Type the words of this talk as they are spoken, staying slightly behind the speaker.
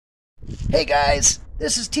Hey guys,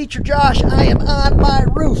 this is Teacher Josh. I am on my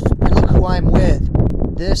roof, and look who I'm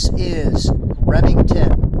with. This is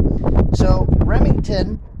Remington. So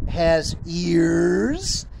Remington has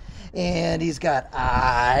ears, and he's got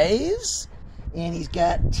eyes, and he's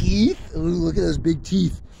got teeth. Ooh, look at those big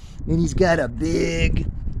teeth. And he's got a big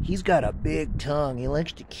tongue. He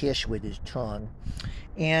likes to kiss with his tongue.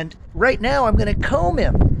 And right now I'm going to comb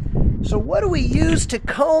him. So what do we use to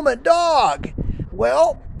comb a dog?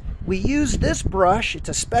 Well, we use this brush. It's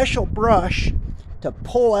a special brush to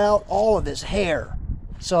pull out all of his hair.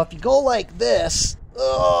 So if you go like this,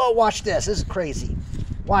 oh, watch this. This is crazy.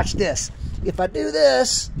 Watch this. If I do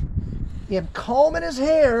this, I'm combing his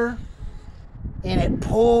hair, and it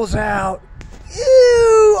pulls out,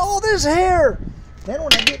 ew, all this hair. Then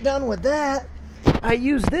when I get done with that, I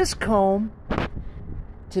use this comb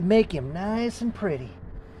to make him nice and pretty.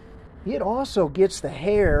 It also gets the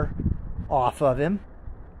hair off of him.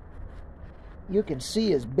 You can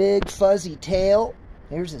see his big fuzzy tail.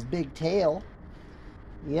 There's his big tail.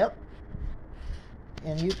 Yep.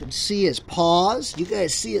 And you can see his paws. You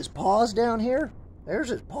guys see his paws down here? There's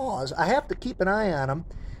his paws. I have to keep an eye on him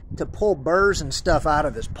to pull burrs and stuff out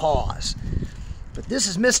of his paws. But this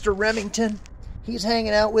is Mr. Remington. He's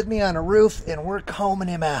hanging out with me on a roof, and we're combing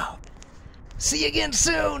him out. See you again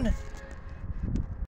soon.